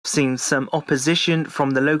seen some opposition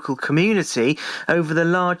from the local community over the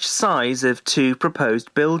large size of two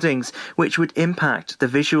proposed buildings, which would impact the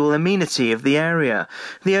visual amenity of the area.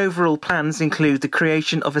 The overall plans include the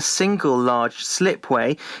creation of a single large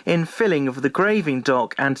slipway, infilling of the graving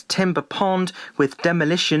dock and timber pond, with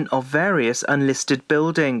demolition of various unlisted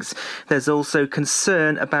buildings. There's also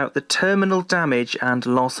concern about the terminal damage and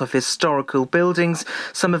loss of historical buildings,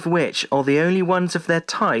 some of which are the only ones of their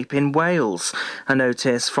type in Wales. A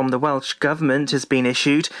notice from the Welsh Government has been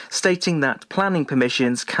issued stating that planning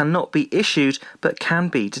permissions cannot be issued but can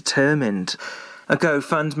be determined. A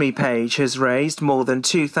GoFundMe page has raised more than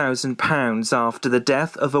 £2,000 after the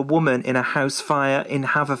death of a woman in a house fire in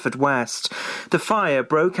Haverfordwest. The fire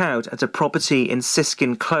broke out at a property in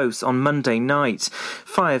Siskin Close on Monday night.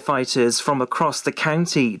 Firefighters from across the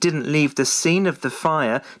county didn't leave the scene of the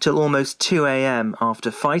fire till almost 2 a.m.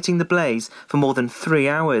 after fighting the blaze for more than 3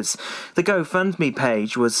 hours. The GoFundMe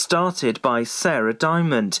page was started by Sarah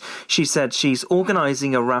Diamond. She said she's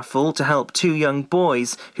organising a raffle to help two young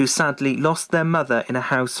boys who sadly lost their mother in a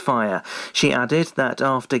house fire. She added that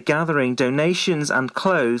after gathering donations and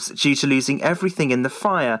clothes due to losing everything in the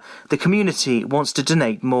fire, the community wants to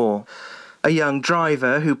donate more. A young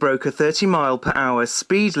driver who broke a 30-mile-per-hour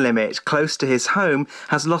speed limit close to his home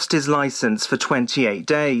has lost his licence for 28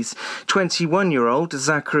 days. 21-year-old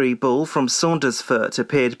Zachary Bull from Saundersfoot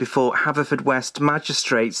appeared before Haverfordwest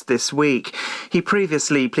magistrates this week. He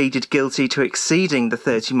previously pleaded guilty to exceeding the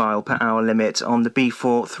 30-mile-per-hour limit on the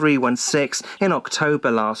B4 316 in October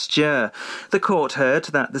last year. The court heard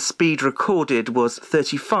that the speed recorded was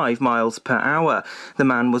 35 miles per hour. The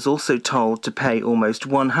man was also told to pay almost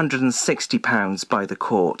 £160 by the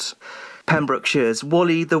court. Pembrokeshire's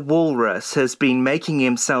Wally the Walrus has been making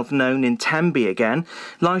himself known in Tenby again.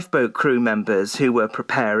 Lifeboat crew members who were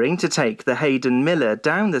preparing to take the Hayden Miller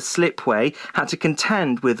down the slipway had to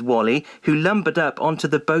contend with Wally, who lumbered up onto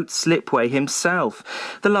the boat slipway himself.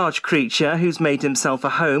 The large creature, who's made himself a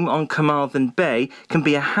home on Carmarthen Bay, can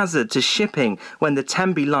be a hazard to shipping when the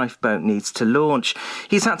Tenby lifeboat needs to launch.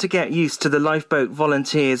 He's had to get used to the lifeboat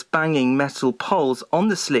volunteers banging metal poles on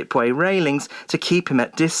the slipway railings to keep him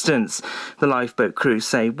at distance. The lifeboat crew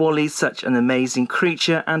say Wally's such an amazing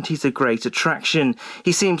creature and he's a great attraction.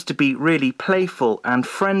 He seems to be really playful and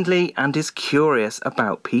friendly and is curious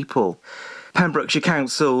about people. Pembrokeshire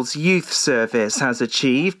Council's Youth Service has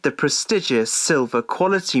achieved the prestigious Silver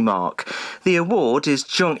Quality Mark. The award is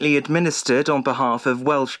jointly administered on behalf of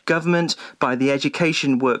Welsh Government by the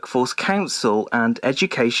Education Workforce Council and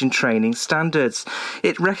Education Training Standards.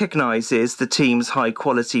 It recognises the team's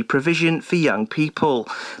high-quality provision for young people.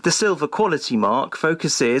 The Silver Quality Mark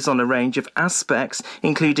focuses on a range of aspects,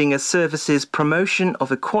 including a service's promotion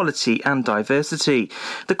of equality and diversity.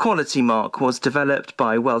 The Quality Mark was developed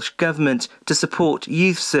by Welsh Government to support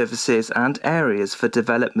youth services and areas for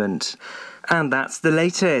development. And that's the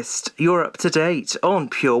latest. You're up to date on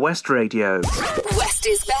Pure West Radio. West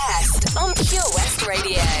is best on Pure West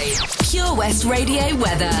Radio. Pure West Radio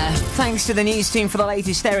weather. Thanks to the news team for the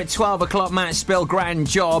latest there at 12 o'clock. Matt Spill, grand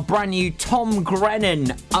job. Brand new Tom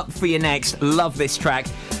Grennan up for you next. Love this track.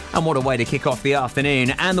 And what a way to kick off the afternoon.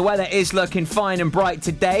 And the weather is looking fine and bright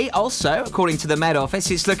today. Also, according to the Met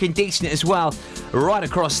Office, it's looking decent as well right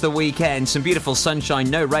across the weekend. Some beautiful sunshine,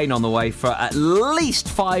 no rain on the way for at least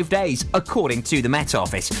 5 days, according to the Met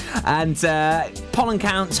Office. And pollen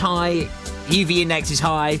count's high, UV index is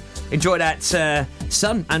high. Enjoy that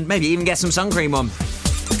sun and maybe even get some sun cream on.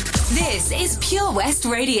 This is Pure West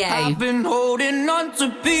Radio. I've been holding on to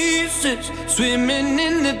pieces, swimming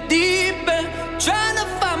in the deep end, trying to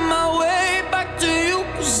find my way back to you,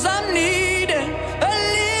 'cause I'm needing a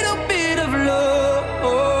little bit of love,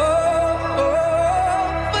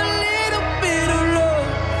 a little bit of love,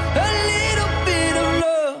 a little bit of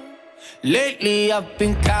love. Lately I've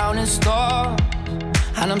been counting stars,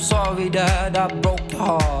 and I'm sorry that I broke your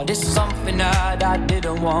heart. It's something that I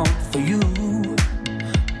didn't want for you,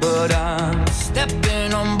 but I'm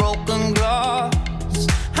stepping on broken glass,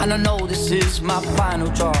 and I know this is my final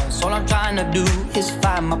choice. All I'm trying to do is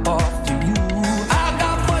find my path to you. I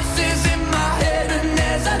got voices in my head and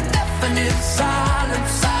there's a definite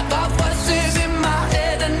silence. I got voices in my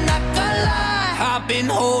head and I can't lie. I've been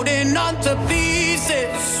holding on to pieces,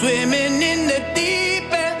 swimming in the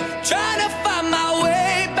deep end, trying to find my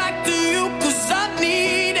way back to you, 'cause I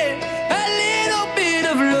need it, a little bit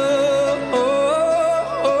of love.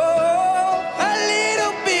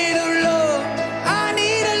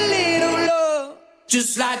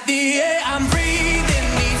 Just like the air I'm breathing,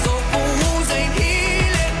 these open wounds ain't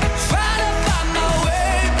healing. Try to find my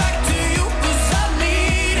way back to you, 'cause I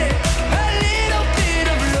need it, a little bit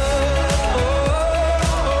of love,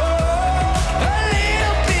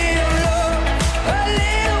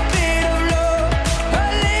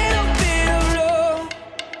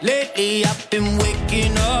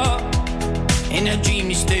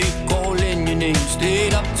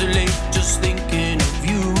 awake just thinking of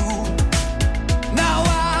you. Now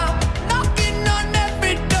I'm knocking on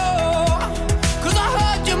every door, 'cause I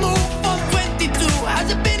heard you move from 22.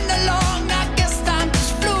 Has it been that long? I guess time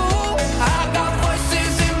just flew. I got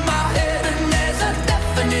voices in my head and there's a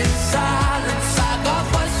definite silence. I got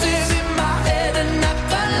voices in my head and I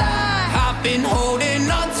can't lie. I've been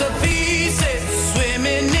holding on to pieces,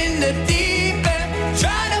 swimming in the deep end,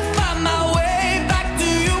 trying to find my way back to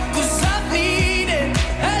you, 'cause I needed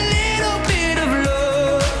a little bit of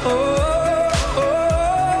love,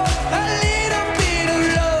 a little bit of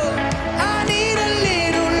love. I need a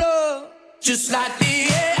little love, just like the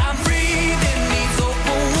air I'm breathing. These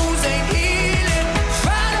open wounds ain't healing,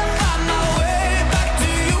 trying to find my way back to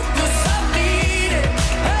you, 'cause I needed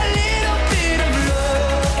a little bit of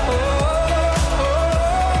love,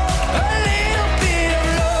 a little bit of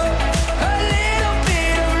love, a little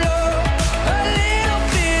bit of love, a little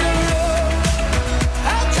bit of love.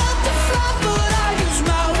 I tried to fly but I used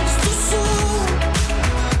my wings too soon.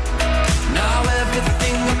 Now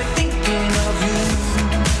everything got me thinking of you.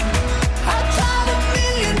 I tried a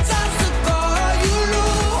million times to call you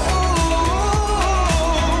loose.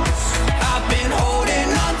 I've been holding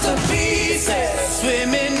on to pieces,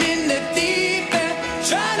 swimming in the deep end,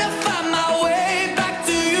 trying to find my way back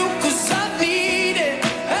to you, 'cause I needed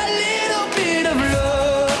a little bit of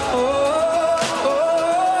love,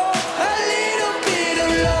 a little bit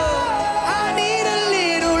of love. I need a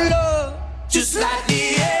little love, just like the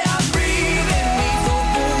air I'm breathing. These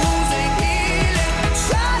open wounds ain't healing,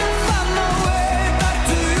 trying to find my way back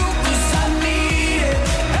to you, 'cause I needed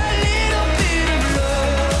a little bit of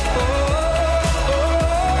love,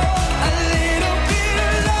 a little bit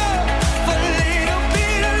of love, a little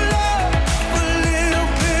bit of love, a little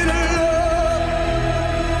bit of love.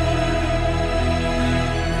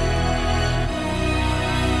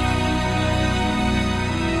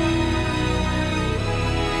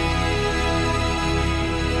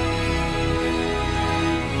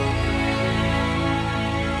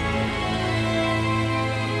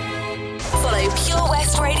 Follow Pure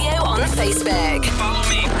West Radio on Facebook. Follow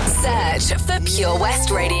me. Search for Pure West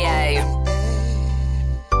Radio.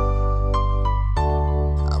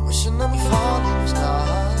 I'm wishing on a falling star,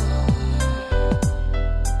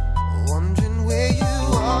 wondering where you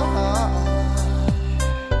are.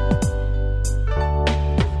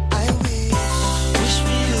 I wish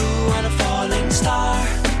for you on a falling star,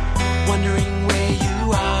 wondering where you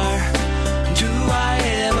are. Do I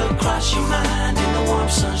ever cross your mind in the warm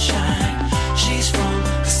sunshine? She's from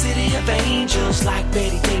the city of angels, like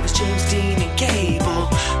Betty Davis, James Dean, and Gable.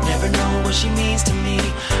 Never know what she means to me.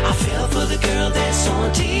 I fell for the girl that's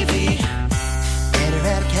on TV. met her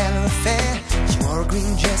at a Cali affair. She wore a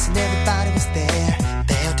green dress and everybody was there.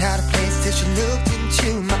 Felt out of place till she looked into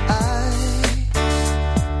my eyes.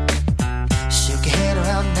 Shook her hand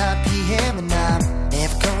around 9 p.m. and I'm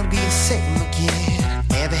never gonna be the same again.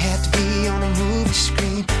 Never had to be on a movie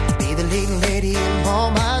screen to be the leading lady in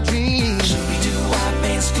all my dreams. Scooby-Doo, white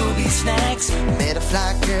band, Scooby snacks. Met a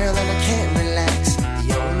fly girl and I can't relax. The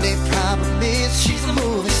only problem is she's a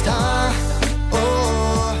movie star.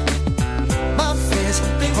 Oh, my friends,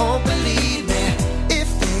 they won't believe me if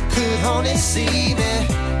they could only see me.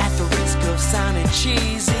 At the risk of sounding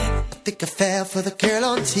cheesy, I think I fell for the girl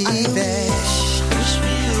on TV. wish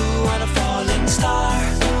for you on a falling star.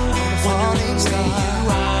 Wondering where you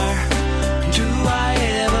are. Do I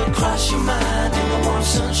ever cross your mind in the warm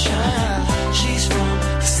sunshine? She's from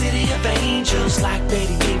the city of angels, like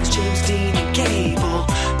Betty Davis, James Dean, and Gable.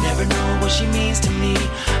 Never know what she means to me.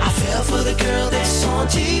 I fell for the girl that's on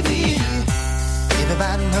TV.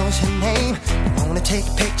 Everybody knows her name. I wanna take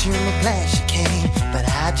a picture and I'm glad she came. But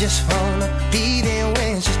I just wanna be there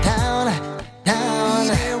when she's down, down.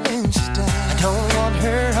 I don't want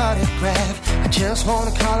her autograph. I just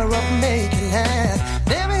wanna call her up and make her laugh.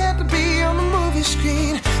 Never had to be on the movie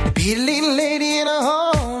screen to be the leading lady in a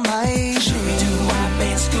home. Scooby-Doo, white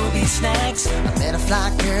band, Scooby snacks. I met a fly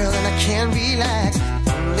girl and I can't relax.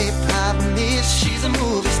 The only problem is she's a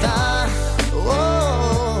movie star.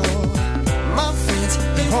 Oh, my friends,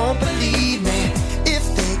 they won't believe me if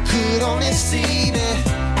they could only see me.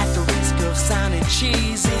 At the risk of sounding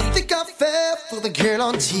cheesy, I think I fell for the girl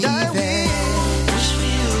on TV. wish for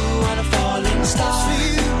you on a falling star.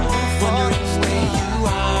 Wondering where you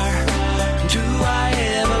are. Do I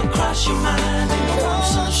ever cross your mind in the warm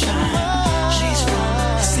sunshine? She's from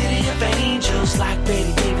the city of angels, like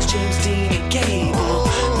Betty Davis, James Dean, and Gable.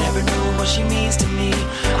 Never know what she means to me.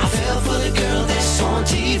 I fell for the girl that's on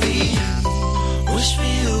TV. Wish for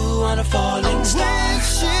you on a falling star.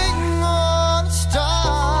 Wishing on a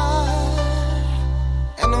star,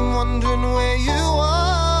 and I'm wondering where you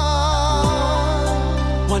are.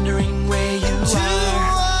 wondering where you Till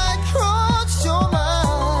I crossed your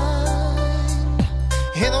mind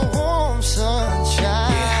in the warm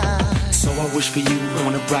sunshine. Yeah. So I wish for you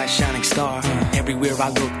on a bright shining star. Everywhere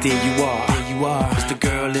I look, there you are. There you are. Was the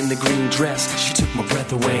girl in the green dress? She took my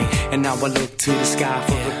breath away. And now I look to the sky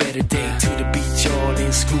for a better day. To the beach, all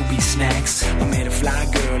in Scooby snacks. I met a fly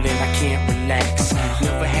girl and I can't relax.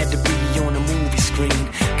 Never had to be on a movie screen,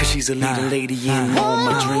 cause she's a leading lady in all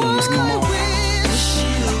my dreams. Come on. Wish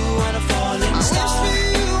you on a falling star.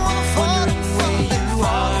 Wondering where you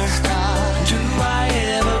are. Do I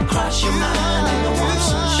ever cross your mind in the warm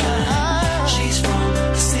sunshine? She's from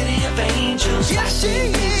the city of angels. Yes, she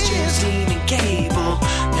is. Justine and Gable.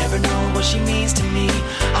 Never know what she means to me.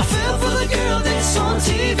 I fell for the girl that's on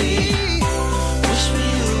TV. Wish for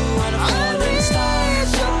you on a falling star.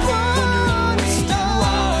 Wondering where you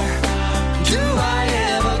are. Do I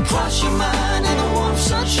ever cross your mind in the warm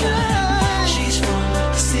sunshine? She's from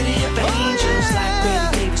the city of angels, like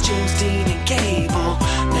Betty Davis, James Dean, and Gable.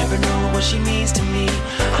 Never know what she means to me.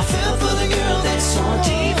 I fell for the girl that's on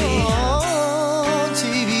TV. On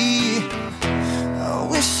TV,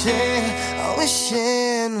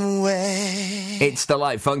 wishing away. It's the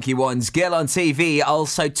Light Funky Ones, Gil on TV,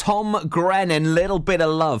 also Tom Grennan, Little Bit of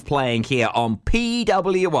Love playing here on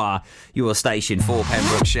PWR, your station for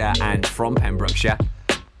Pembrokeshire and from Pembrokeshire.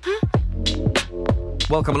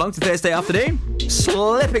 Welcome along to Thursday afternoon,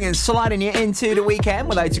 slipping and sliding you into the weekend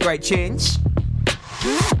with loads of great tunes.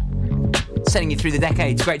 Sending you through the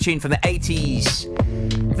decades, great tune from the 80s,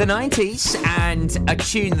 the 90s, and a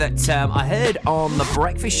tune that I heard on The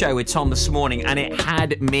Breakfast Show with Tom this morning, and it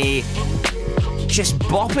had me just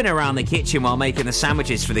bopping around the kitchen while making the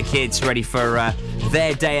sandwiches for the kids, ready for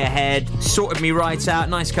their day ahead. Sorted me right out,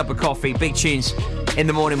 nice cup of coffee, big tunes in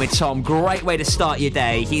the morning with Tom. Great way to start your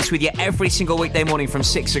day. He's with you every single weekday morning from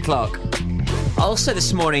 6 o'clock. Also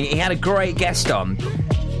this morning, he had a great guest on,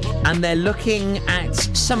 and they're looking at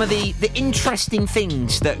some of the interesting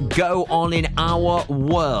things that go on in our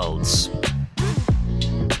worlds.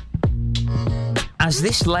 As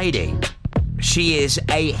this lady, she is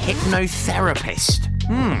a hypnotherapist.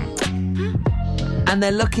 And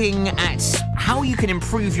they're looking at how you can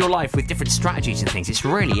improve your life with different strategies and things. It's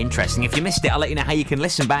really interesting. If you missed it, I'll let you know how you can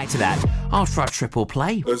listen back to that after our triple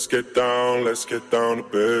play. Let's get down to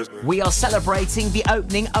business. We are celebrating the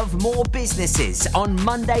opening of more businesses on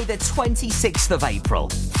Monday the 26th of April.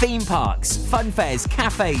 Theme parks, fun fairs,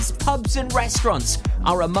 cafes, pubs and restaurants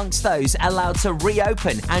are amongst those allowed to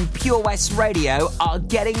reopen, and Pure West Radio are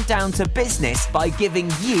getting down to business by giving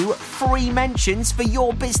you free mentions for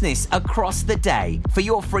your business across the day. For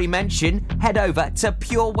your free mention, head over to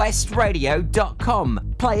purewestradio.com.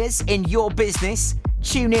 Players in your business,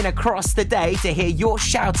 tune in across the day to hear your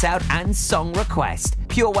shout out and song request.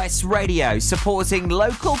 Pure West Radio, supporting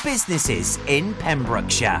local businesses in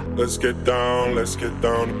Pembrokeshire. Let's get down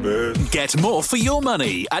to business. Get more for your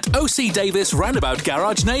money at OC Davis Roundabout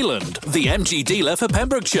Garage Neyland, the MG dealer for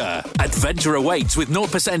Pembrokeshire. Adventure awaits with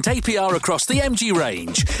 0% APR across the MG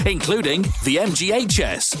range, including the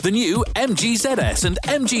MGHS, the new MGZS and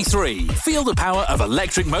MG3. Feel the power of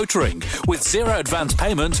electric motoring with zero advance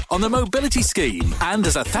payment on the mobility scheme. And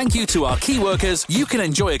as a thank you to our key workers, you can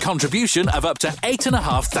enjoy a contribution of up to £8,500.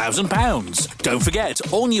 Don't forget,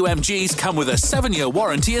 all new MGs come with a 7-year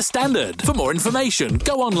warranty as standard. For more information,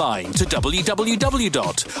 go online to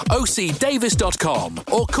www.ocdavis.com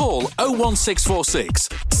or call 01646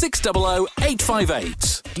 600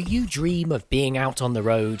 858. Do you dream of being out on the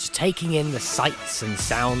road, taking in the sights and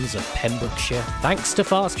sounds of Pembrokeshire? Thanks to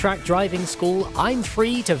Fast Track Driving School, I'm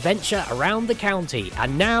free to venture around the county,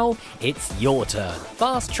 and now it's your turn.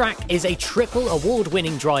 Fast Track is a triple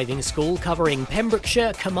award-winning driving school covering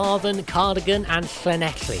Pembrokeshire, Carmarthen, Cardigan and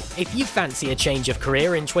Llanelli. If you fancy a change of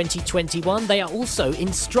career in 2021, they are also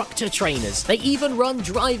instructor trainers. They even run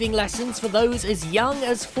driving lessons for those as young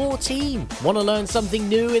as 14. Want to learn something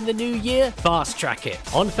new in the new year? Fast Track it.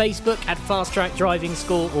 On Facebook at Fast Track Driving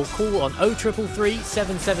School or call on 0333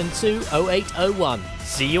 772 0801.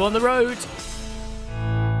 See you on the road.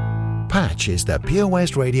 Patch is the Pure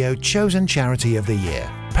West Radio chosen charity of the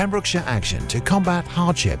year. Pembrokeshire Action to Combat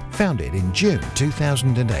Hardship, founded in June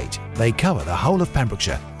 2008. They cover the whole of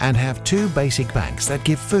Pembrokeshire and have 2 basic banks that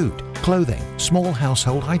give food, clothing, small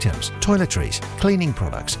household items, toiletries, cleaning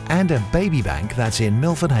products, and a baby bank that's in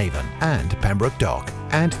Milford Haven and Pembroke Dock.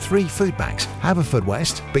 And 3 food banks,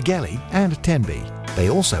 Haverfordwest, Begelly and Tenby. They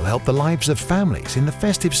also help the lives of families in the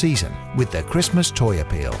festive season with their Christmas toy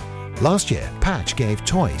appeal. Last year, Patch gave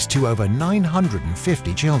toys to over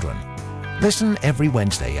 950 children. Listen every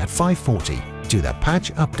Wednesday at 5:40 to the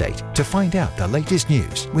Patch Update to find out the latest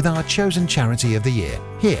news with our chosen charity of the year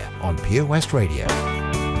here on Pure West Radio.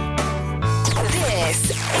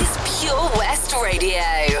 This is Pure West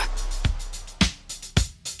Radio.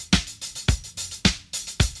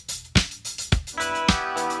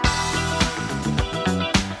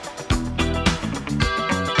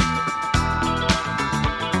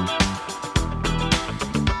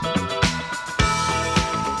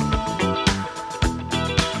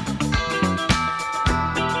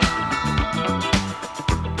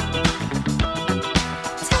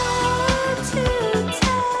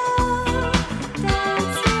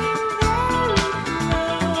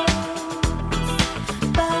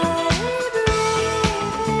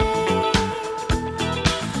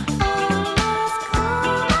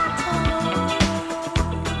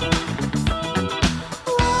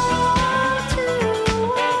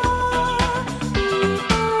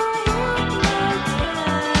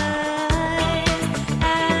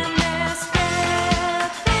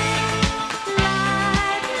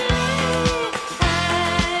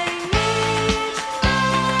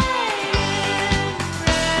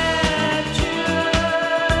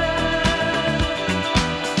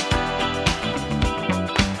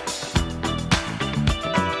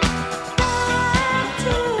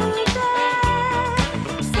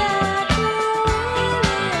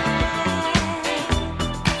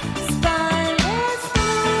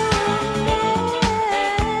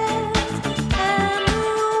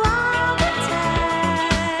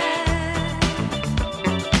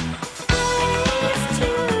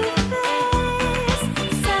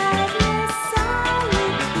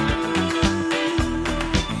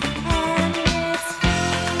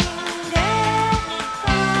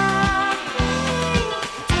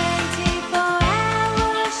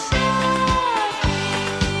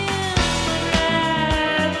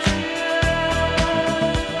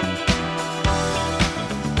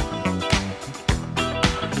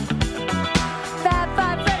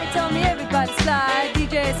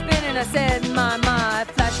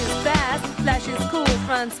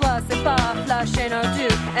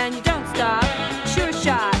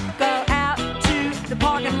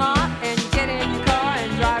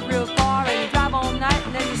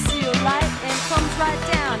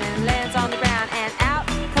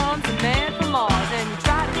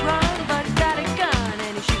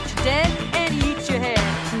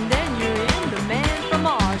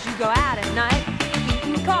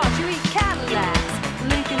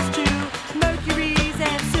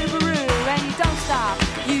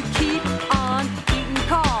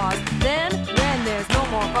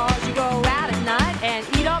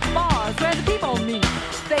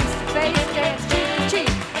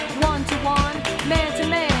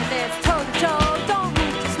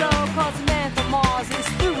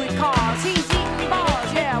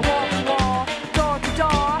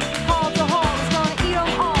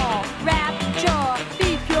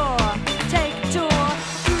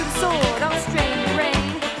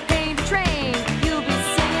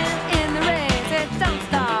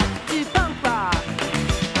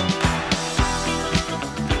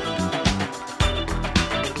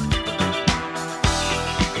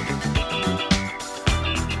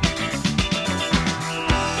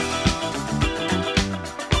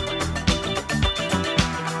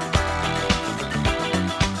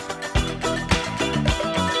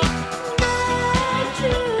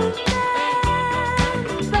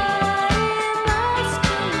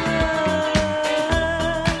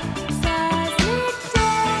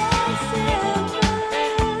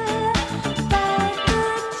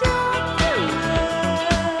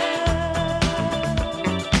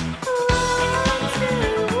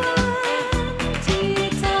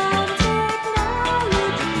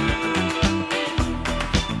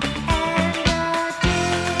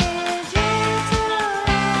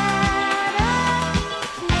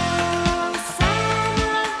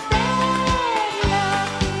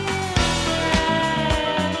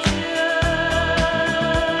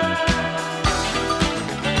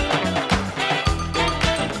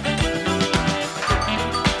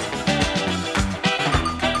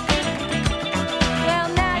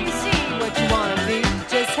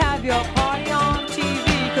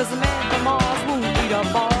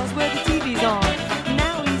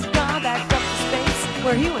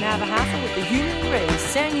 where he won't have a hassle with the human race.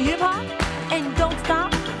 Sang you hip-hop and don't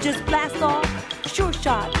stop, just blast off. Sure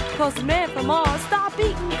shot, cause the man from Mars stopped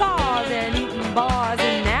eating cars and eating bars,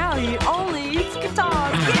 and now he only eats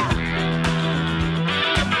guitars. Yeah!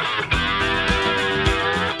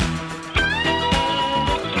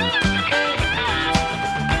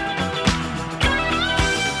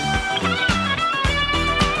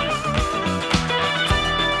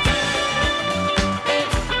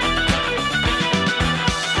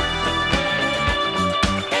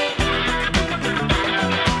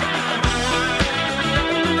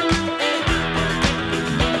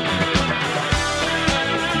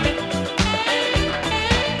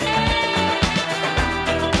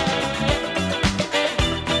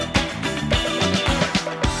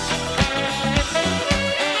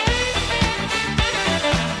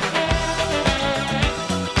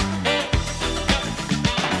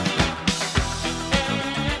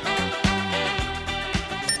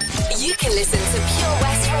 Listen to Pure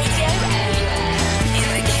West Radio anywhere. In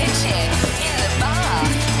the kitchen, in the bar,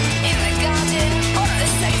 in the garden, on the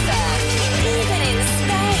sofa, even in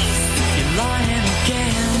space. You're lying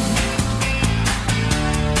again.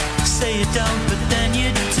 Say you don't, but then you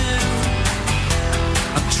do.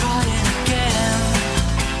 I'm trying again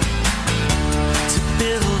to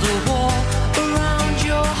build a wall around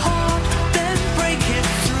your heart, then break it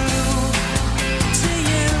through to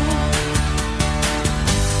you.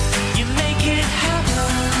 You make it happen.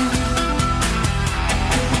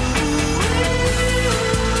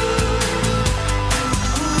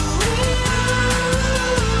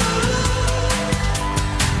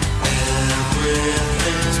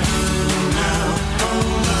 Everything's blue now. Oh,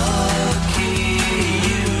 lucky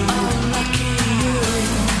you. Oh, lucky you.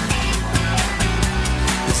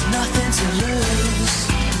 There's nothing to lose.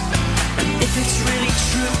 If it's really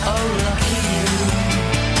true, oh, lucky you.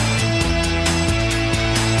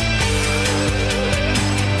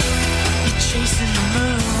 You're chasing the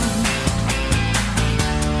moon,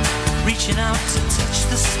 reaching out to touch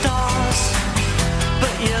the stars,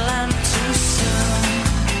 but you land too soon.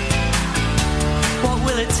 What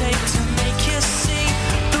will it take to make you see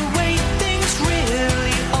the way things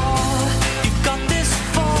really are? You've got this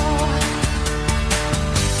far,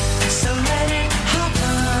 so let it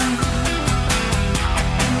happen.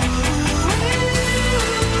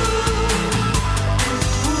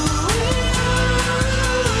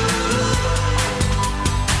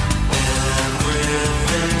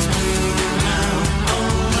 Everything's blue now.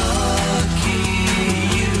 Oh, lucky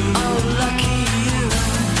you. Oh, lucky you.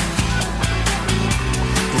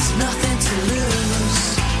 There's nothing to lose.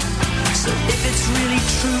 So if it's really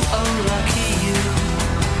true, oh, lucky you.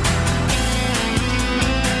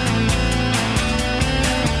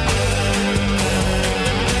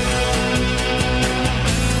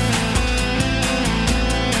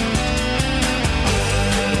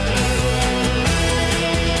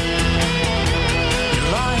 You're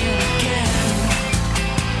lying again.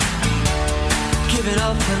 Give it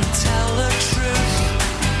up and tell the truth.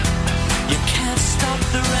 You can't stop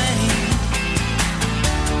the rain.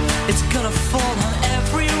 It's gonna fall on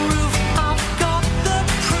every roof. I've got the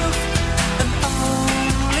proof, and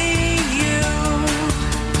only you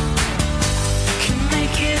can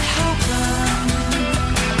make it happen.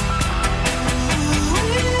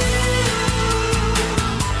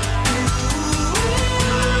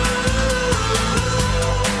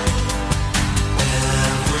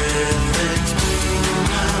 Everything's blue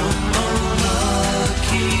now. Oh,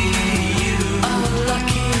 lucky you. Oh,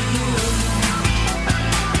 lucky you.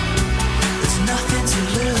 There's nothing to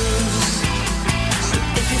lose. So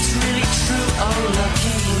if it's really true, oh,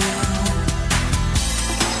 lucky you.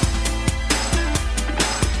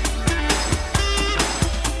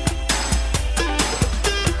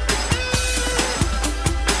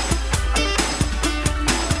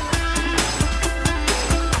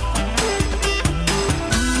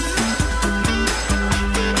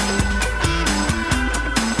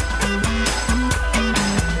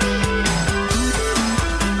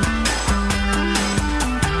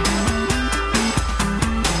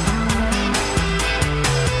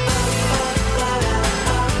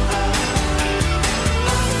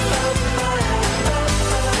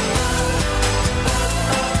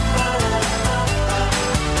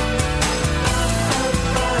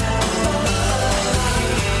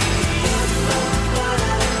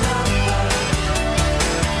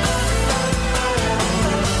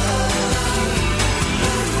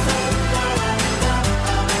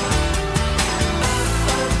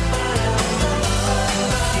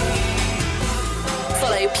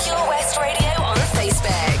 Follow Pure West Radio on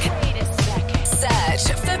Facebook. Search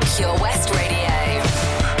for Pure West Radio.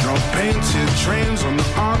 No painted trains on the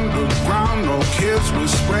underground, no kids with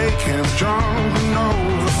spray cans jumping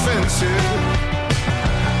over fences.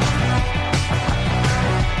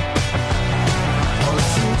 All the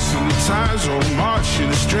suits and the ties all march in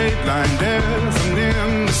a straight line,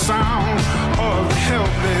 deafening the sound of the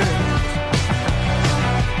helpless.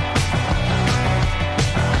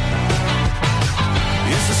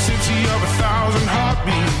 It's a city of 1,000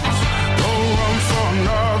 heartbeats. Go run for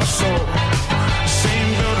another soul. Same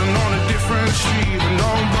building on a different street, but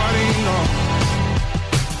nobody knows.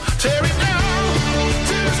 Tear it down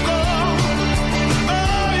till it's gone.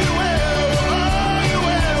 All you ever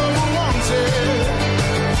wanted.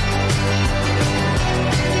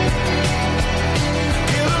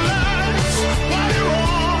 Kill the lights while you're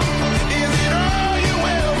on. Is it all you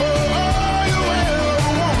ever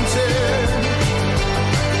wanted?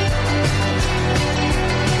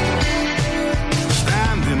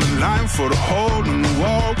 Stand in the line for the hole in the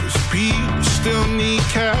wall, 'cause people still need need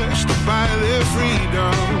cash to buy their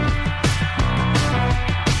freedom.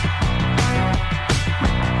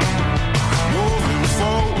 Moving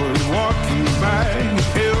forward, walking back,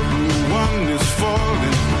 everyone is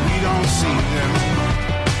falling, we don't see them.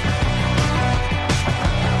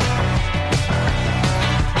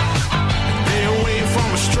 They away from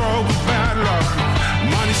a stroke of bad luck,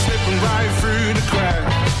 money slipping right through the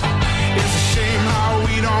cracks. It's a shame how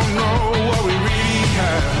we don't know what we really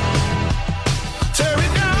have. Tear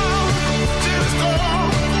it down till it's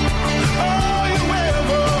gone. All you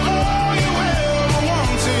ever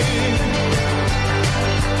wanted.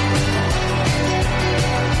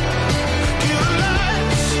 Kill the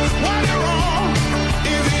lights while you're on.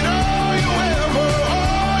 Is it all you ever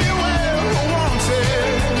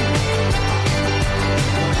wanted?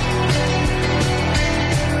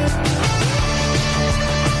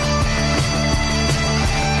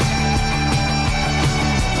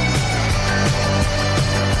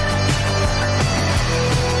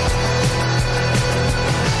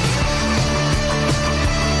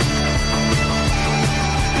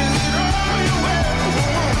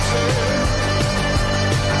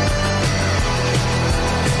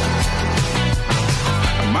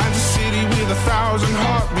 Mine's a city with 1,000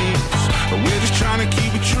 heartbeats, but we're just trying to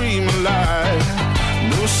keep a dream alive.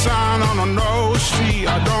 No sign on a no street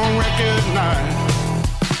I don't recognize.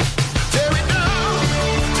 Tear it down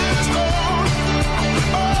till it's gone.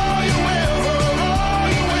 All you ever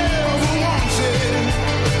wanted.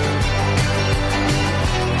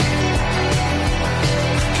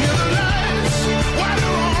 Kill the lights while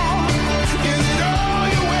you're on. Is it all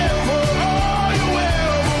you ever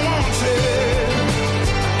wanted?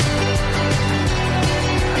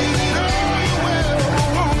 Is it all you ever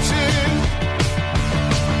wanted?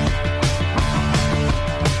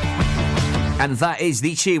 And that is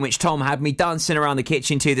the tune which Tom had me dancing around the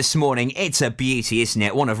kitchen to this morning. It's a beauty, isn't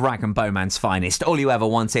it? One of Rag and Bowman's finest. All You Ever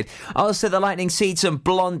Wanted. Also, the Lightning Seeds and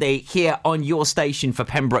Blondie here on your station for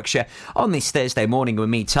Pembrokeshire on this Thursday morning with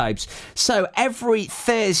me, Tobes. So every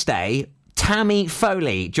Thursday, Tammy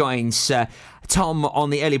Foley joins Tom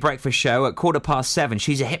on the Early Breakfast Show at 7:15.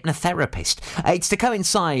 She's a hypnotherapist. It's to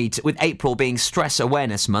coincide with April being Stress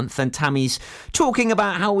Awareness Month, and Tammy's talking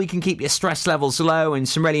about how we can keep your stress levels low and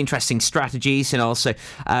some really interesting strategies, and also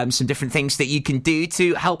some different things that you can do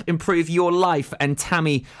to help improve your life. And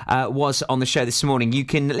Tammy was on the show this morning. You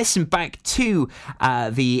can listen back to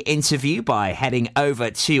the interview by heading over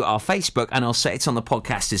to our Facebook, and also it's on the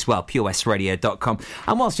podcast as well, purewestradio.com.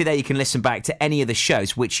 And whilst you're there, you can listen back to any of the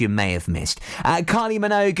shows which you may have missed. Kylie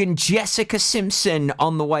Minogue and Jessica Simpson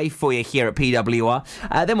on the way for you here at PWR.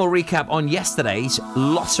 Then we'll recap on yesterday's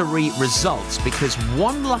lottery results, because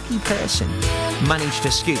one lucky person managed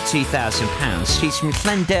to scoop £2,000. She's from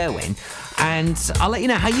Clenderwin, and I'll let you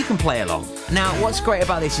know how you can play along. Now, what's great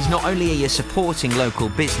about this is not only are you supporting local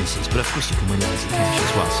businesses, but of course you can win loads of cash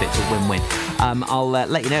as well, so it's a win-win. I'll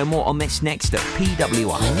let you know more on this next at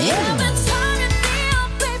PWR.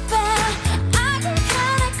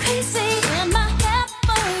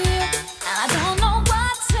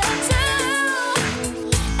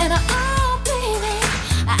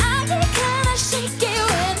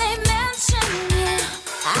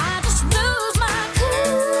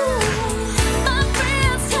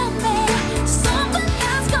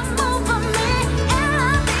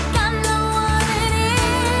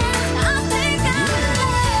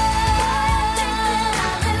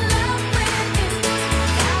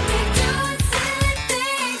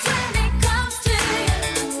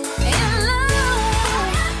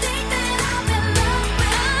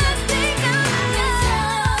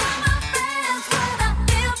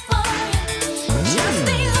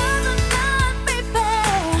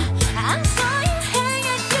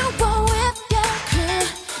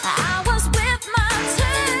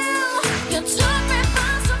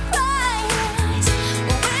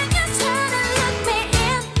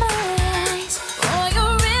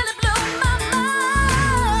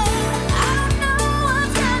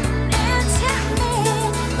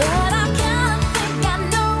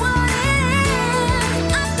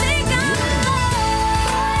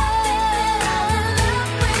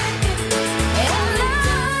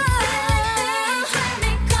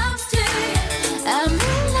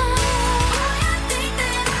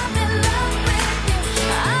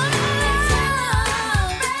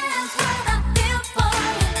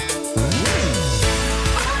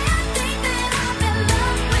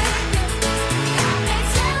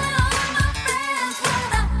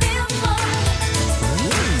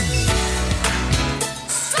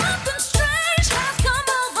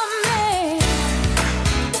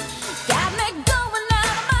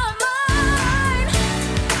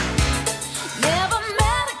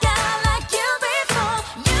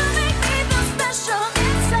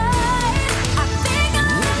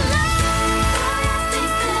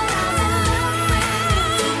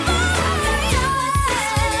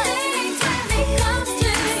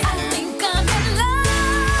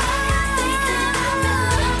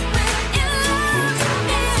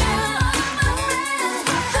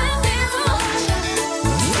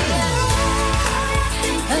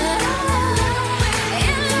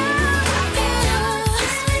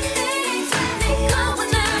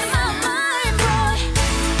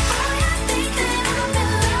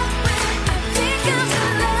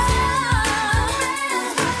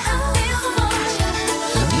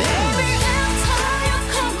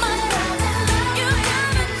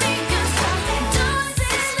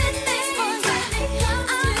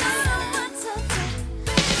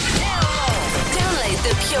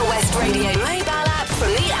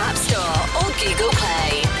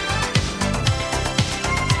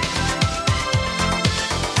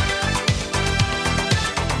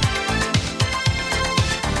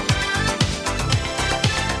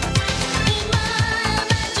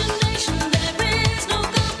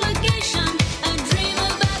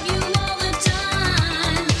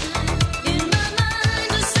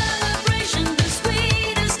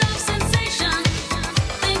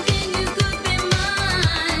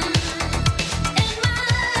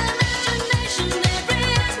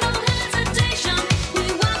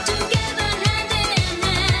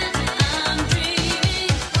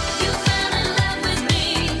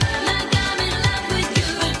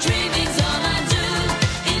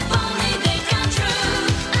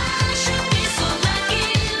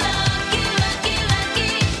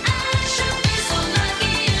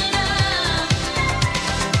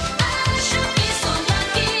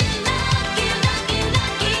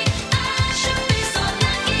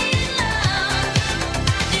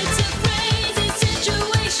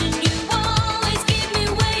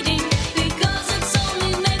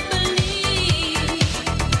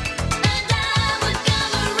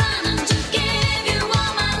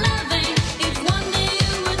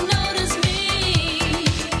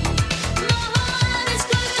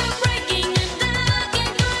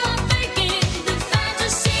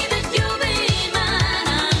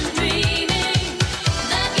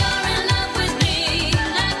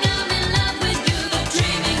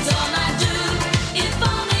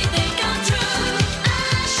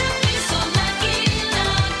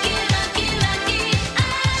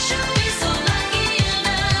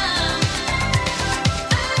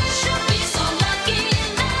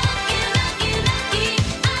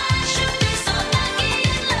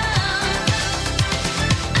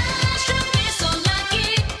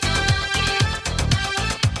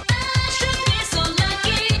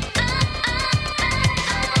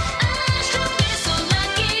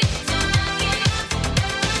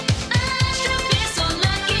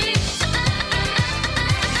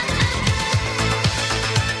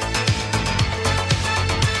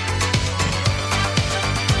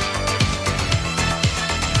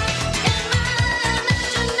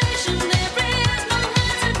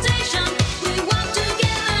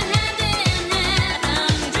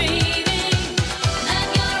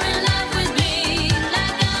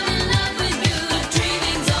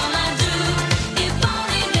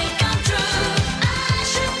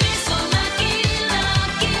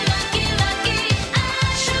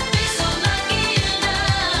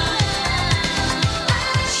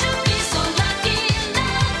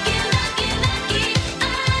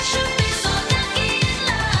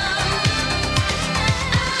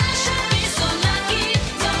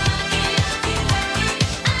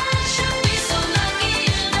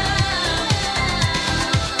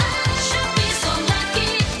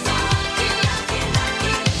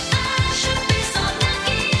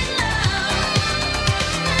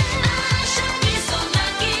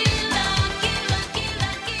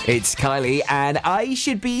 It's Kylie, and I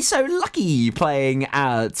should be so lucky playing to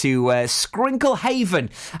Scrinkle Haven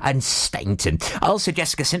and Stainton. Also,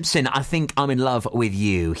 Jessica Simpson, I Think I'm in Love with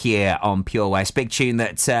You, here on Pure West. Big tune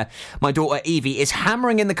that my daughter Evie is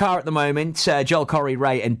hammering in the car at the moment. Joel Corey,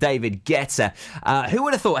 Ray and David Guetta. Who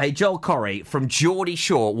would have thought, hey, Joel Corey from Geordie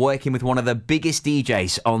Shore working with one of the biggest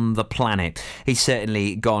DJs on the planet. He's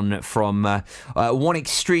certainly gone from one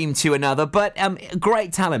extreme to another, but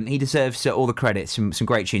great talent. He deserves all the credit. Some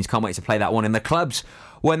great tunes. Can't wait to play that one in the clubs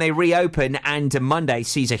when they reopen, and Monday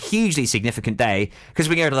sees a hugely significant day because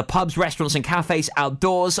we go to the pubs, restaurants and cafes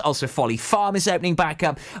outdoors. Also, Folly Farm is opening back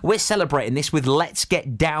up. We're celebrating this with Let's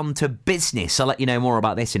Get Down to Business. I'll let you know more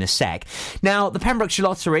about this in a sec. Now, the Pembrokeshire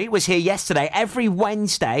Lottery was here yesterday. Every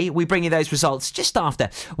Wednesday, we bring you those results just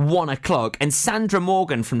after 1 o'clock. And Sandra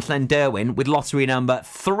Morgan from Llanderwin with lottery number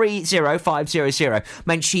 30500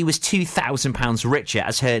 meant she was £2,000 richer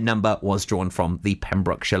as her number was drawn from the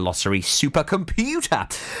Pembrokeshire Lottery supercomputer.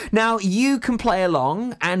 Now, you can play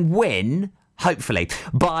along and win, hopefully,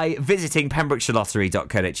 by visiting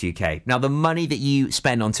pembrokeshirelottery.co.uk. Now, the money that you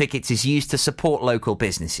spend on tickets is used to support local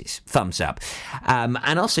businesses. Thumbs up.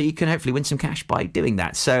 And also, you can hopefully win some cash by doing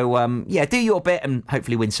that. So, yeah, do your bit and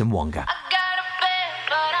hopefully win some Wonga.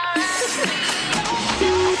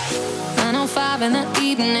 9:05 in the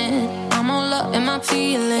evening, I'm all up in my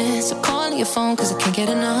feelings. So call your phone 'cause I can't get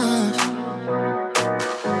enough.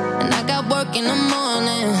 And I got work in the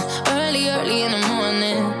morning, early in the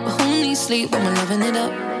morning. But who needs sleep when we're loving it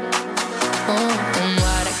up? Oh, and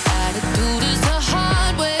what I gotta do this the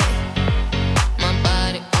hard way. My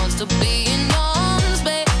body wants to be in arms,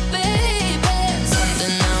 baby.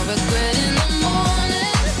 Something I regret in the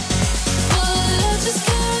morning. But I just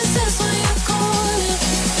can't resist when you call it.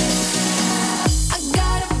 I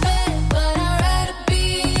got a bed, but I'd rather be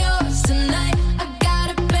yours tonight. I got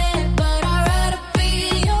a bed, but I'd rather be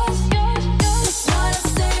yours. That's what I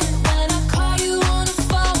said when I call you on the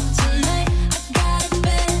phone tonight. I got a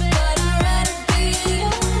bed, but I'd rather be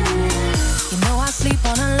yours. You know I sleep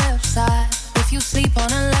on the left side. If you sleep on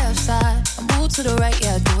the left side, I move to the right,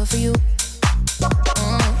 yeah, I do it for you.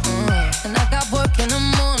 And I got work in the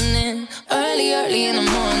morning, early in the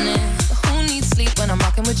morning. But who needs sleep when I'm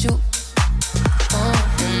rocking with you?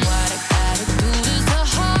 And what I gotta do this the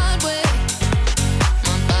hard way.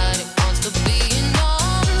 My body wants to be in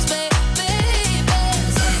arms, baby.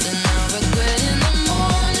 Something I regret in the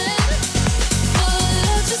morning. But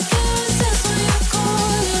I just can't resist when you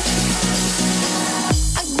call it.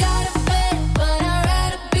 I got a bed, but I'd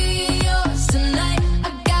rather be yours tonight. I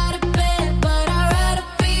got a bed, but I'd rather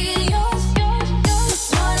be yours. That's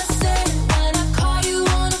what I said when I call you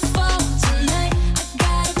on the phone tonight. I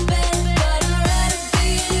got a bed, but I'd rather be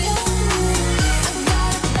yours. I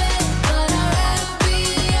got a bed, but I'd rather be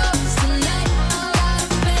yours tonight. I got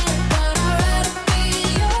a bed, but I'd rather be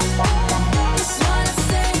yours. That's what I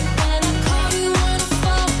said when I call you on the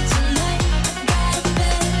phone tonight. I got a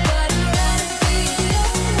bed, but I'd rather be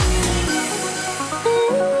yours.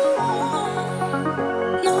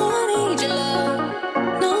 No, I need your love.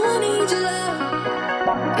 No, I need your love.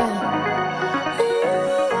 Yeah.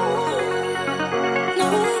 No,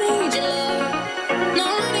 I need your love. No,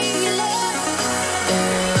 I need your love.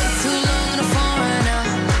 Too long on the phone right now.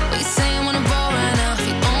 What you saying wanna roll right now? If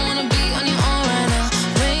you don't wanna be on your own right now,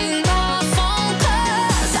 ring my phone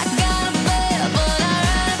 'cause I got a bed, but I'd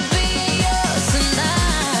rather be yours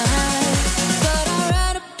tonight. But I'd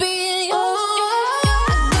rather be yours.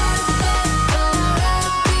 I got a bed, but I'd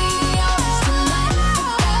rather be yours tonight.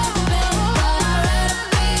 I got a bed, but I'd rather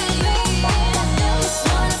be yours. That's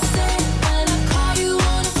what I said when I call you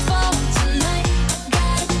on the phone tonight. I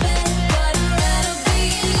got a bed, but I'd rather be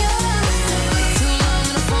yours. Too long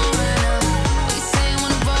on the phone right now. What you saying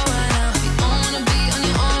wanna roll right now? If you don't wanna be on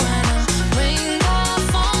your own right now, ring my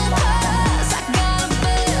phone 'cause I got a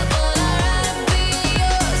bed, but I'd rather be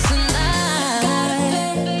yours tonight. Got a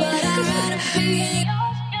bed, but I'd rather be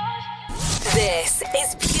yours. This is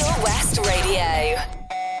Pure West Radio.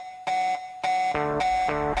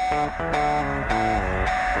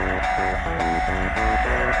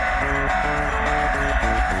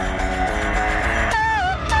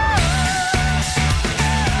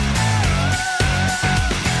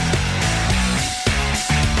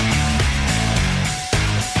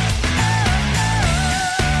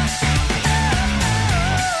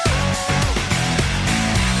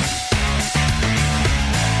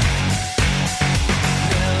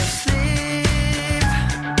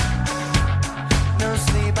 No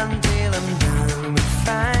sleep until I'm done with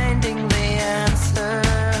finding the answer.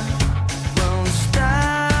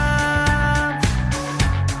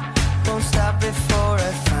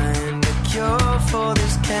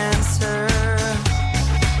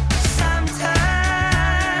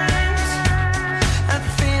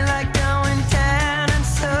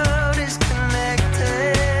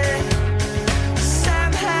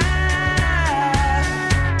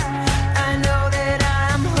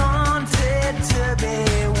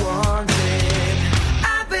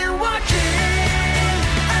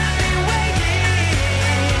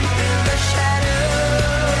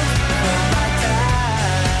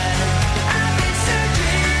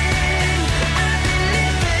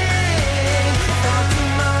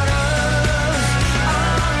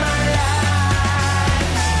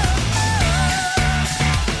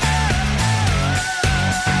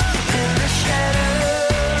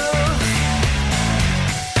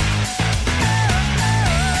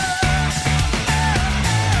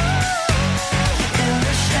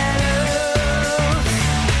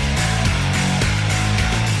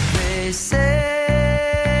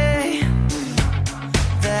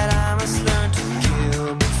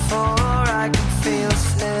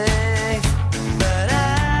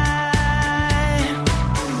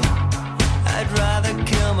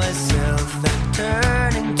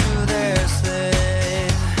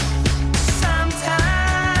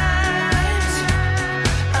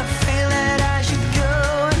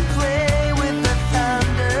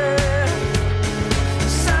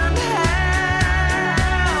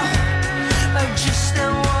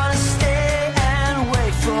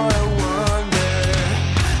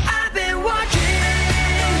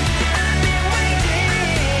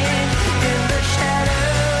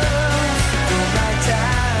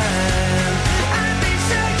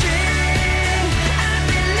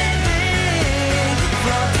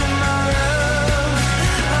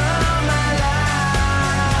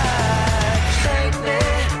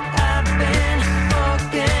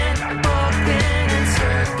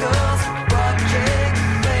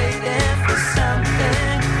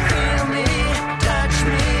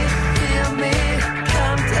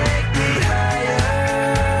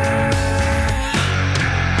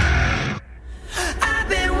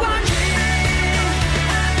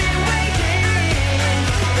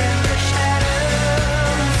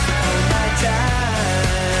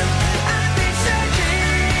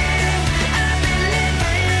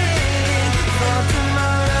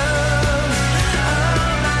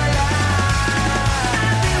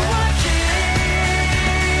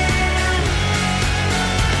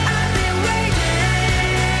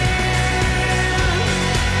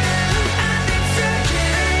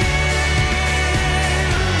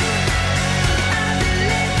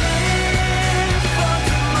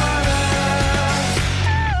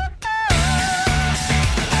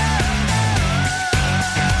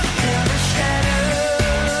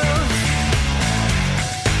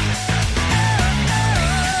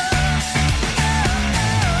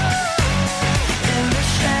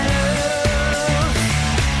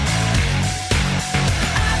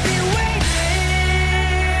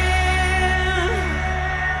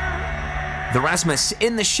 Rasmus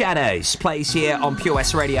in the Shadows plays here on Pure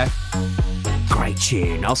West Radio. Great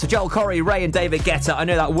tune. Also, Joel Corey, Ray and David Guetta. I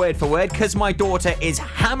know that word for word because my daughter is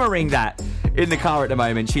hammering that in the car at the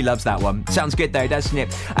moment. She loves that one. Sounds good though, doesn't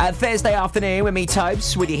it? Thursday afternoon with me,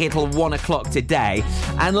 Tobes, with you here till 1 o'clock today.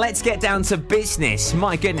 And let's get down to business.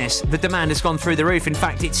 My goodness, the demand has gone through the roof. In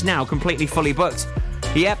fact, it's now completely fully booked.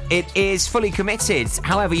 Yep, it is fully committed.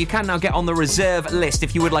 However, you can now get on the reserve list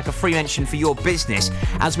if you would like a free mention for your business,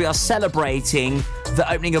 as we are celebrating the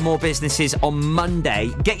opening of more businesses on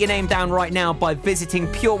Monday. Get your name down right now by visiting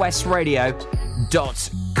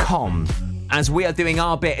purewestradio.com, as we are doing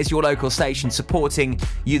our bit as your local station, supporting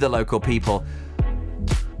you, the local people.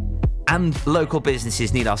 And local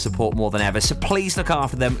businesses need our support more than ever, so please look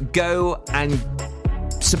after them. Go and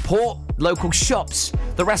support local shops,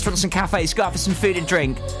 the restaurants and cafes. Go out for some food and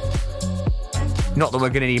drink. Not that we're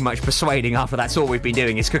going to need much persuading after that's all we've been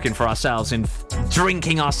doing is cooking for ourselves and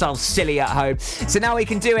drinking ourselves silly at home. So now we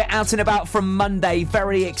can do it out and about from Monday.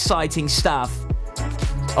 Very exciting stuff.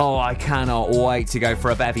 Oh, I cannot wait to go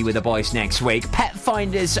for a bevy with the boys next week. Pet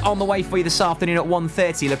Finders on the way for you this afternoon at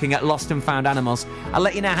 1:30, looking at lost and found animals. I'll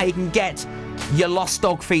let you know how you can get your lost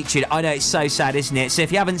dog featured. I know it's so sad, isn't it? So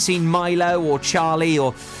if you haven't seen Milo or Charlie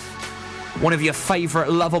or one of your favourite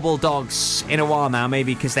lovable dogs in a while now,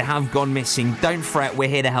 maybe because they have gone missing, don't fret, we're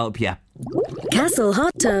here to help you. Castle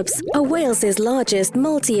Hot Tubs are Wales's largest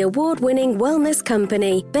multi-award-winning wellness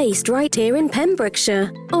company, based right here in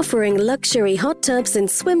Pembrokeshire, offering luxury hot tubs and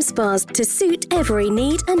swim spas to suit every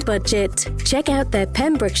need and budget. Check out their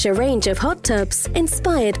Pembrokeshire range of hot tubs,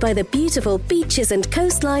 inspired by the beautiful beaches and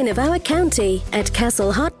coastline of our county, at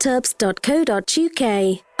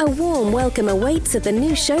castlehottubs.co.uk. A warm welcome awaits at the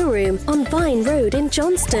new showroom on Vine Road in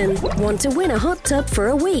Johnston. Want to win a hot tub for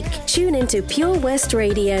a week? Tune into Pure West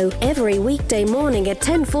Radio every weekday morning at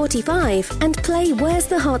 10:45 and play Where's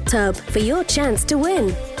the Hot Tub for your chance to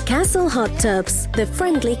win. Castle Hot Tubs, the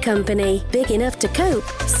friendly company, big enough to cope,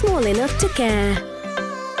 small enough to care.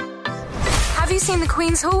 Have you seen the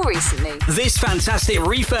Queen's Hall recently? This fantastic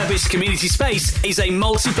refurbished community space is a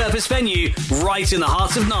multi-purpose venue right in the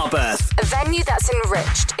heart of Narberth. A venue that's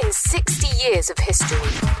enriched in 60 years of history.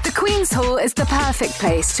 The Queen's Hall is the perfect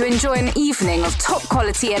place to enjoy an evening of top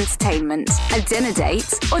quality entertainment, a dinner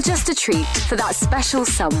date, or just a treat for that special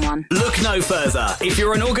someone. Look no further if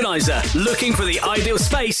you're an organiser looking for the ideal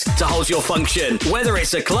space to hold your function, whether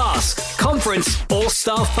it's a class, conference or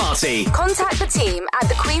staff party. Contact the team at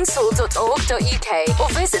thequeenshall.org.uk or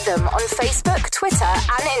visit them on Facebook, Twitter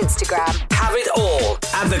and Instagram. Have it all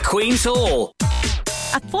at the Queen's Hall.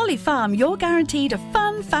 At Folly Farm, you're guaranteed a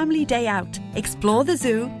fun family day out. Explore the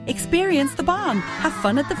zoo, experience the barn, have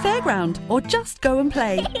fun at the fairground, or just go and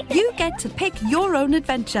play. You get to pick your own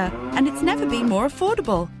adventure, and it's never been more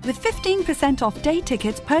affordable. With 15% off day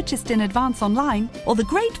tickets purchased in advance online, or the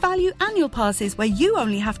great value annual passes where you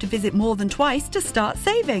only have to visit more than twice to start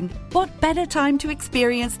saving. What better time to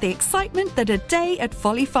experience the excitement that a day at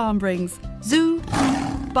Folly Farm brings? Zoo,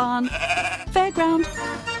 barn, fairground,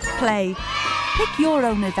 play. Pick your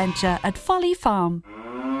own adventure at Folly Farm.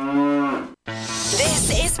 This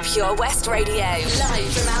is Pure West Radio,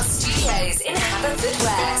 live from our studios in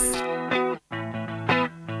Haverfordwest.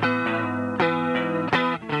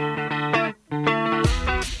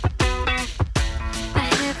 I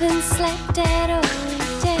haven't slept at all in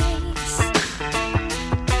days.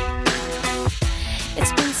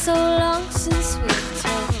 It's been so long since we've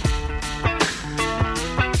talked.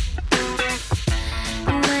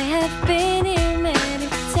 And I have been here many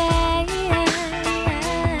days.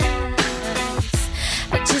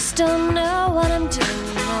 I just don't know what I'm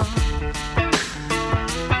doing wrong.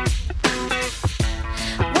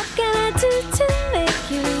 What can I do to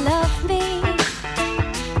make you love me?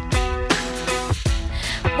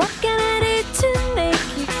 What can I do to make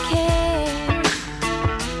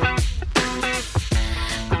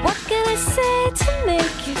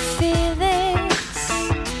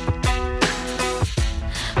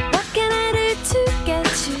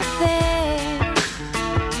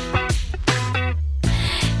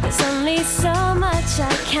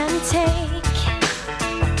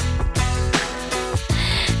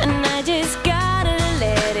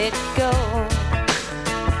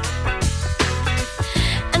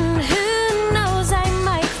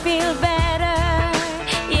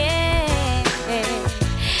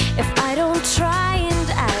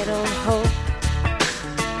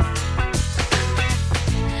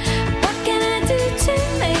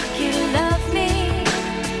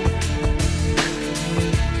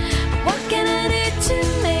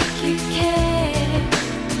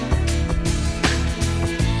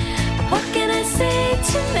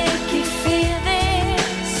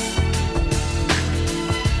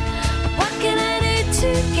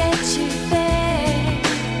to get you there.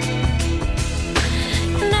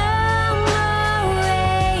 No more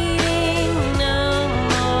waiting, no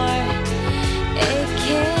more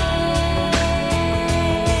aching.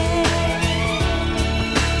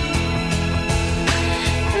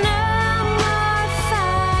 No more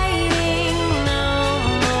fighting, no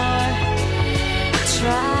more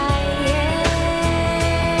trying.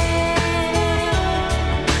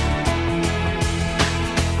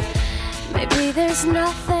 Maybe there's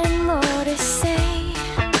nothing more to say.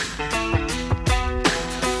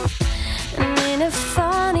 And in a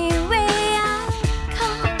funny way I'll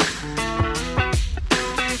come,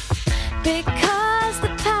 because the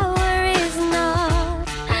power is not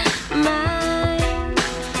mine.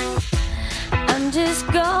 I'm just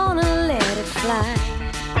gonna let it fly.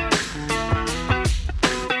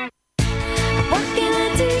 What can I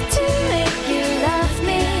do to make you love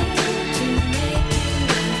me?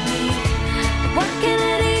 What can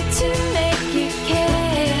I do to make you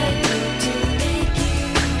care?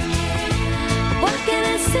 What can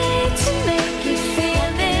I say to make you feel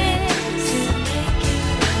this?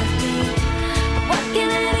 What can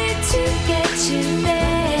I do to get you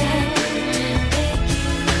there?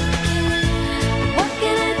 What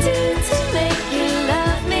can I do to make you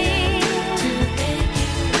love me?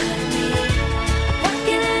 What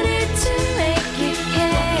can I do to make you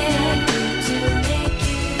care?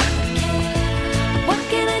 What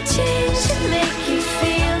can I change to make you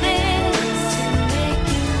feel this?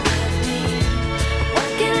 What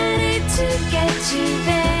can I do to get you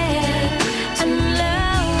there and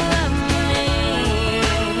love me?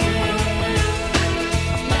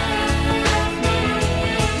 Love me,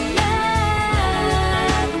 love me,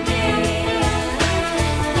 love me,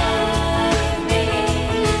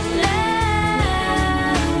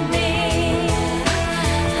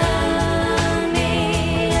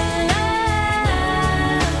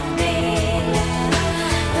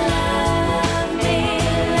 love me,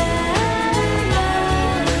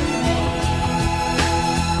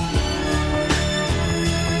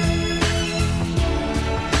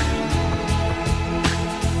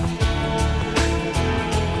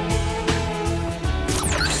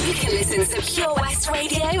 You can listen to Pure West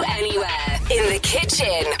Radio anywhere. In the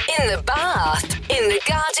kitchen, in the bath, in the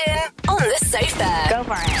garden, on the sofa. Go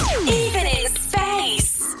for it. Even in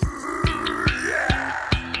space.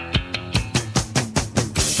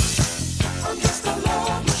 I'm just a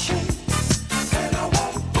love machine, and I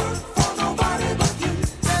won't work for nobody but you.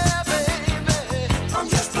 Yeah, baby. I'm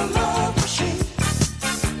just a love machine,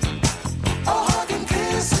 a hug and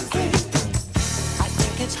kiss and feel. I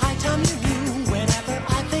think it's high time you knew. Whenever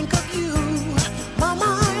I think of you, my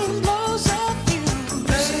mind blows up you,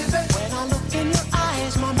 baby. When I look in your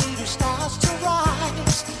eyes, my meter starts to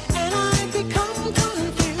rise, and I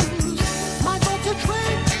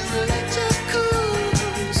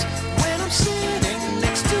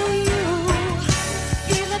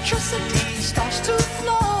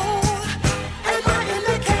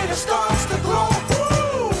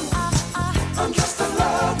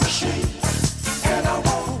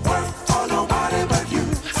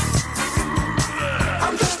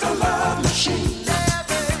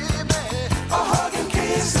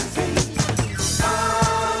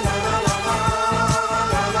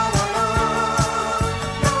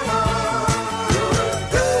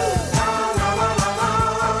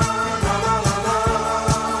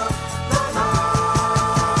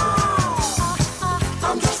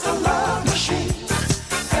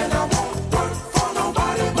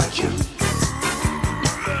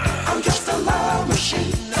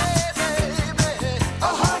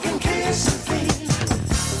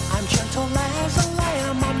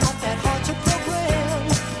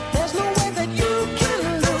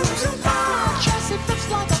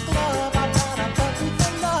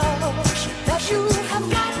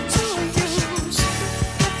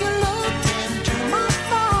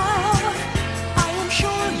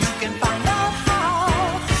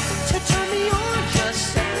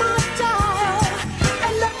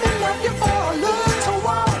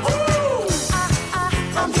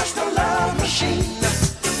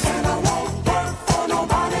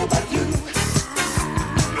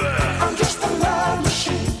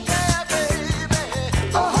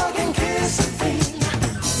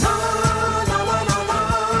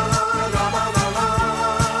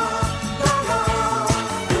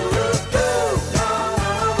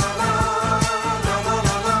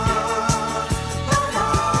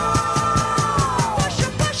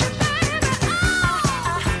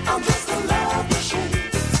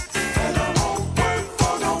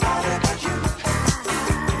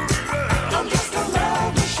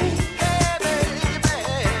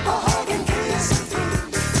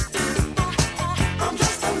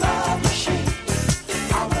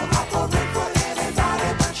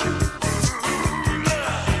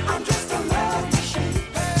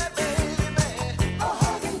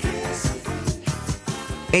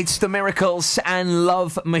It's the Miracles and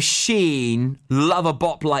Love Machine. Love a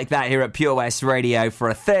bop like that here at Pure West Radio for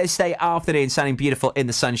a Thursday afternoon, sounding beautiful in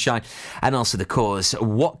the sunshine. And also the cause,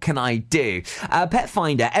 What Can I Do? Pet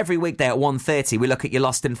Finder, every weekday at 1:30, we look at your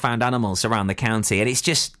lost and found animals around the county. And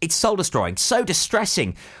it's soul destroying, so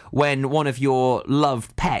distressing when one of your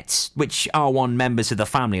loved pets, which are one members of the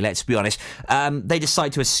family, let's be honest, they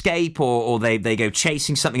decide to escape or they go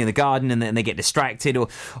chasing something in the garden and then they get distracted or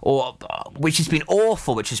which has been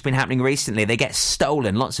awful, which has been happening recently. They get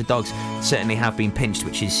stolen. Lots of dogs certainly have been pinched,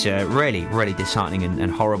 which is really, really disheartening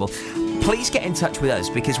and horrible. Please get in touch with us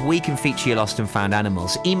because we can feature your lost and found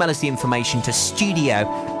animals. Email us the information to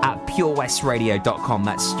studio@purewestradio.com.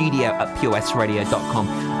 That's studio@purewestradio.com.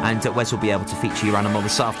 And Wes will be able to feature your animal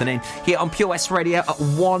this afternoon here on Pure West Radio at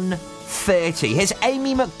 1:30. Here's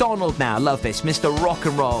Amy McDonald now. Love this. Mr. Rock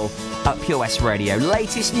and Roll at Pure West Radio.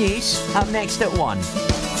 Latest news up next at 1.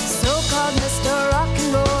 So-called Mr. Rock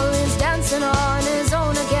and Roll is dancing on his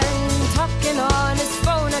own again, talking on his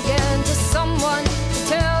phone again to someone who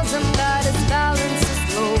tells him that his balance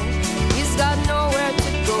is low. He's got nowhere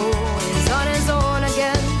to go, he's on his own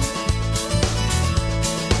again.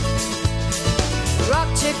 Rock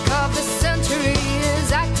chick of the century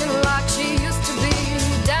is acting like she used to be,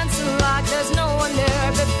 dancing like there's no one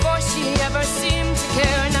there. Before she ever seemed to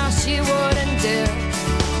care, now she wouldn't dare.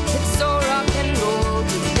 It's so rock and roll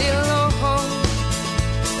to be alone.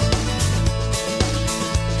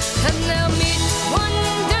 And they'll meet one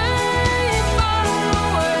day far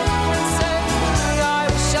away and say, I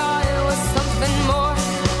wish I was something more.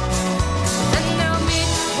 And they'll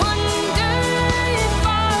meet one day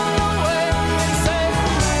far away and say,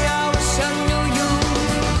 I wish I knew you,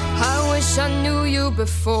 I wish I knew you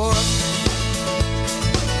before.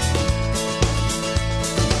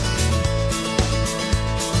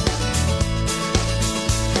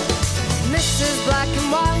 Black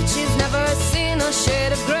and white, she's never seen a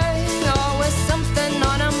shade of grey. Always something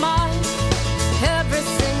on her mind every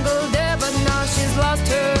single day, but now she's lost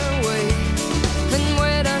her way. And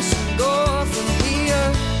where does she go from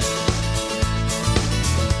here?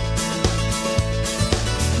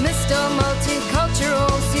 Mr.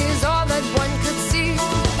 Multicultural sees all that one could see.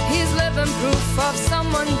 He's living proof of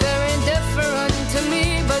someone very different to me,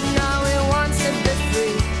 but now he wants to be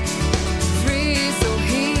free, free so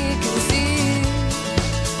he can see.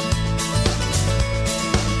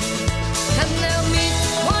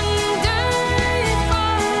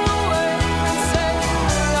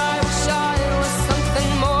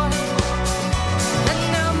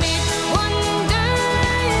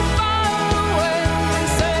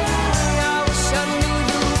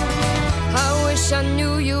 I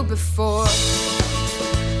knew you before.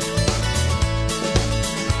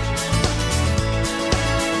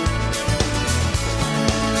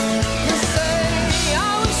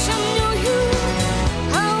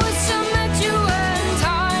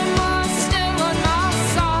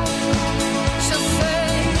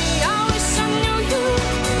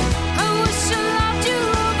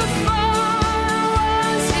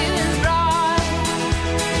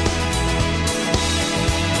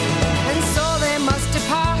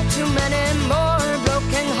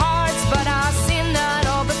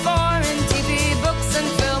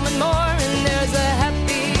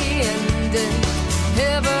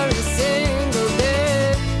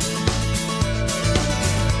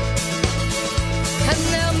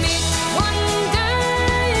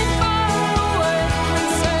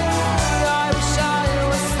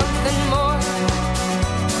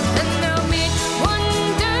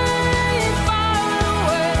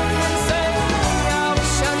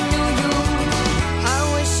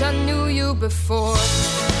 Before.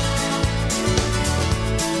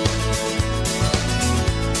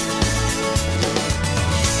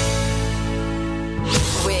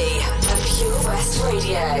 We are Pure West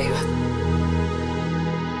Radio.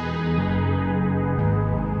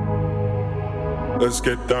 Let's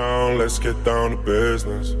get down to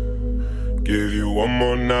business. Give you one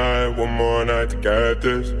more night to get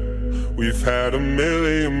this. We've had a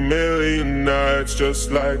million nights just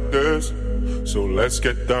like this. So let's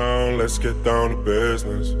get down to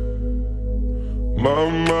business.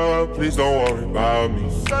 Mama, please don't worry about me.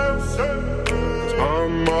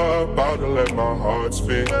 I'm about to let my heart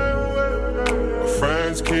speak. My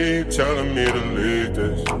friends keep telling me to leave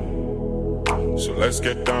this. So let's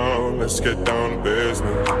get down to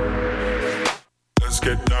business. Let's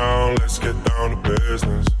get down to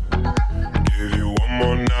business. Give you one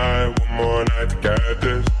more night to get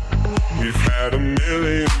this. We've had a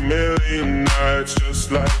million nights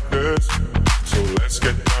just like this. So let's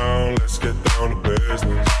get down to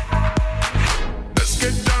business. Let's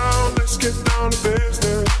get down to let's get down to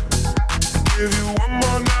business. Give you one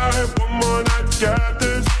more night to get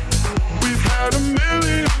this. We've had a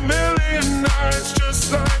million nights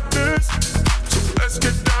just like this. So let's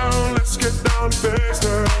get down to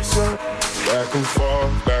business.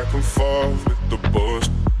 Back and forth with the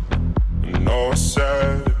bullshit. I know I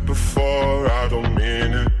said it before, I don't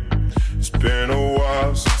mean it. It's been a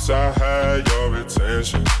while since I had your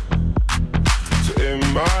attention, so it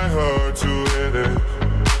might hurt to hit it.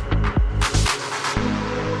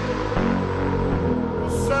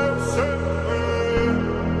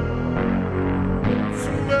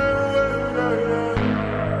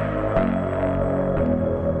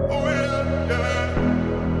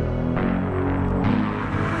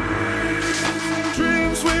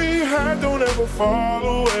 Dreams we had don't ever fall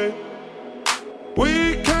away.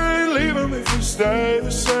 We can't leave them if we stay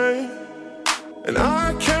the same. And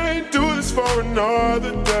I can't do this for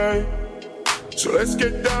another day. So let's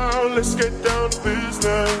get down to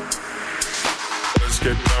business. Let's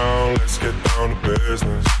get down to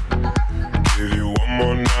business. Give you one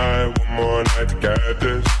more night to get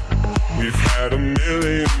this. We've had a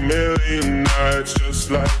million nights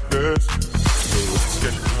just like this. So let's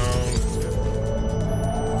get down.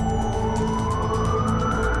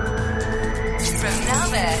 From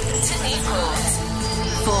Narberth to Newport.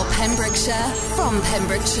 For Pembrokeshire, from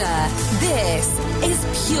Pembrokeshire, this is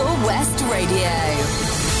Pure West Radio.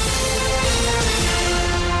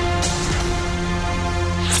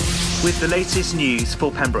 With the latest news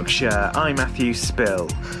for Pembrokeshire, I'm Matthew Spill.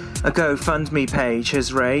 A GoFundMe page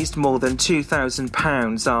has raised more than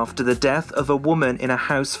 £2,000 after the death of a woman in a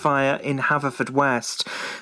house fire in Haverfordwest.